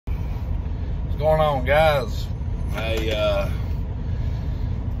going on, guys? I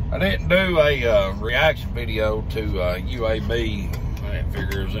didn't do a reaction video to UAB. I didn't figure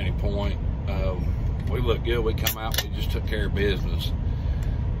there was any point. We look good. We come out. We just took care of business.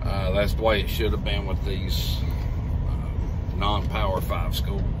 That's the way it should have been with these non-Power 5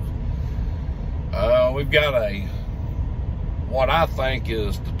 schools. We've got what I think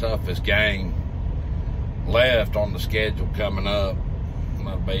is the toughest game left on the schedule coming up.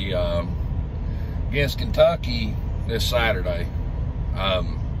 That'll be against Kentucky this Saturday.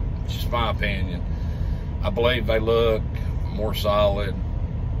 It's just my opinion. I believe they look more solid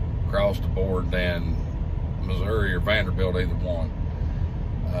across the board than Missouri or Vanderbilt, either one.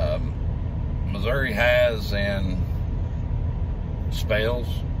 Missouri has in spells.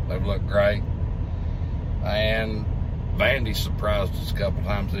 They've looked great. And Vandy surprised us a couple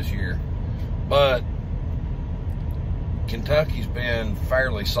times this year. But Kentucky's been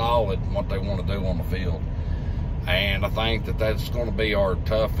fairly solid in what they want to do on the field. And I think that that's going to be our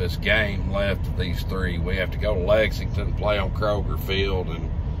toughest game left of these three. We have to go to Lexington, play on Kroger Field, and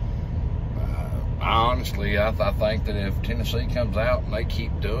honestly, I think that if Tennessee comes out and they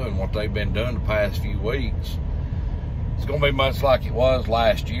keep doing what they've been doing the past few weeks, it's going to be much like it was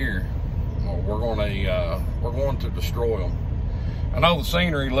last year. We're going to destroy them. I know the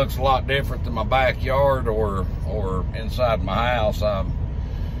scenery looks a lot different than my backyard or inside my house.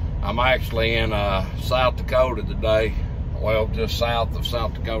 I'm actually in South Dakota today. Well, just south of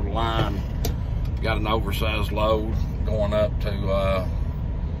South Dakota line. Got an oversized load going up to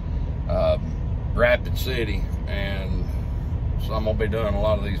Rapid City, and so I'm gonna be doing a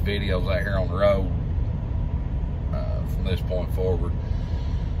lot of these videos out here on the road from this point forward.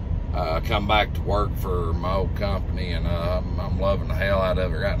 I come back to work for my old company, and I'm loving the hell out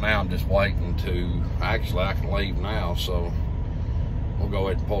of it right now. I'm just waiting to, actually I can leave now, so we'll go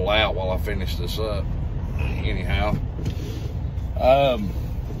ahead and pull out while I finish this up. Anyhow, I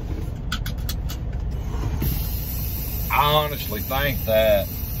honestly think that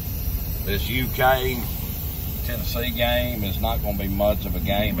this UK Tennessee game is not going to be much of a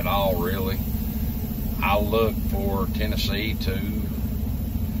game at all, really. I look for Tennessee to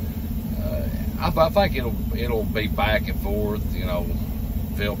I think it'll be back and forth, you know,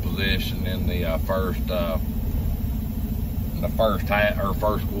 field position in the first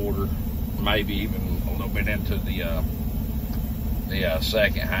first quarter, maybe even a little bit into the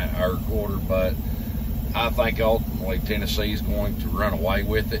second quarter. But I think ultimately Tennessee's going to run away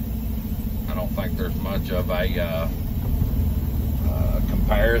with it. I don't think there's much of a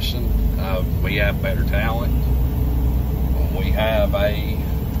comparison. We have better talent. We have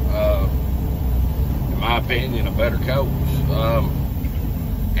in my opinion, a better coach.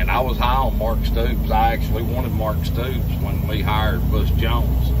 And I was high on Mark Stoops. I actually wanted Mark Stoops when we hired Bush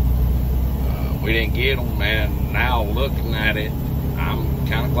Jones. We didn't get him, and now looking at it, I'm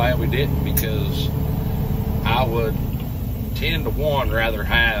kind of glad we didn't, because I would 10 to 1 rather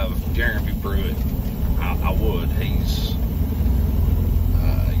have Jeremy Pruitt. I would. He's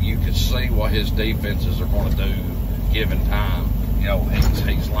you can see what his defenses are going to do given time. You know,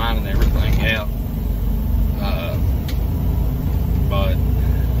 he's lining everything out. But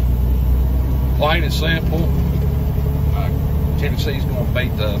plain and simple, Tennessee's going to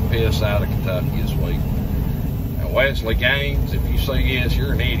beat the piss out of Kentucky this week. And Wesley Gaines, if you say yes,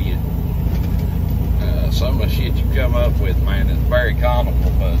 you're an idiot. Some of the shit you come up with, man, is very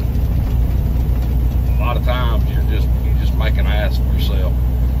comical, but a lot of times you just make an ass of yourself.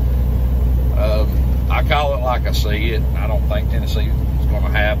 I call it like I see it. I don't think Tennessee is going to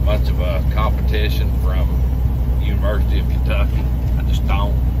have much of a competition from University of Kentucky. I just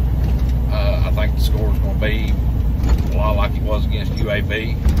don't. I think the score is going to be a lot like it was against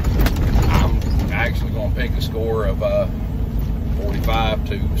UAB. I'm actually going to pick a score of 45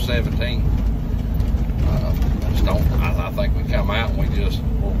 to 17. I just don't. I think we come out and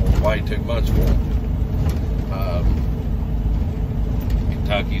we're way too much for them.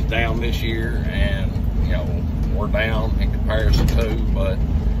 Kentucky's down this year, and you know we're down in comparison too, but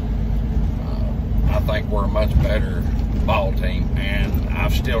I think we're a much better ball team. And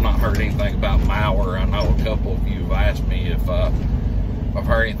I've still not heard anything about Mauer. I know a couple of you have asked me if I've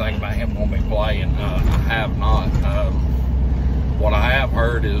heard anything about him going to be playing. I have not. What I have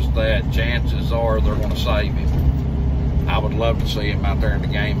heard is that chances are they're going to save him. I would love to see him out there in the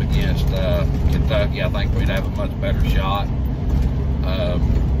game against Kentucky. I think we'd have a much better shot.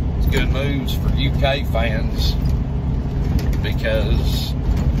 It's good news for UK fans, because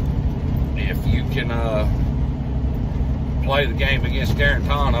if you can play the game against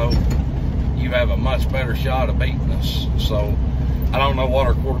Garantano, you have a much better shot of beating us. So I don't know what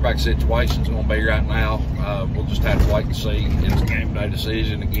our quarterback situation is going to be right now. We'll just have to wait and see. It's a game day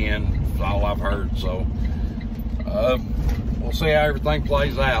decision again, that's all I've heard. So we'll see how everything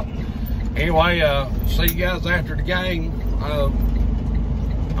plays out. Anyway, see you guys after the game.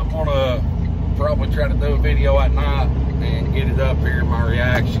 I'm going to probably try to do a video at night and get it up here, my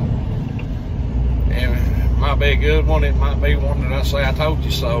reaction. And it might be a good one. It might be one that I say I told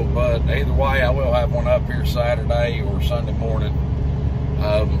you so. But either way, I will have one up here Saturday or Sunday morning.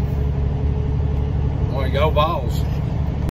 Well, go Vols.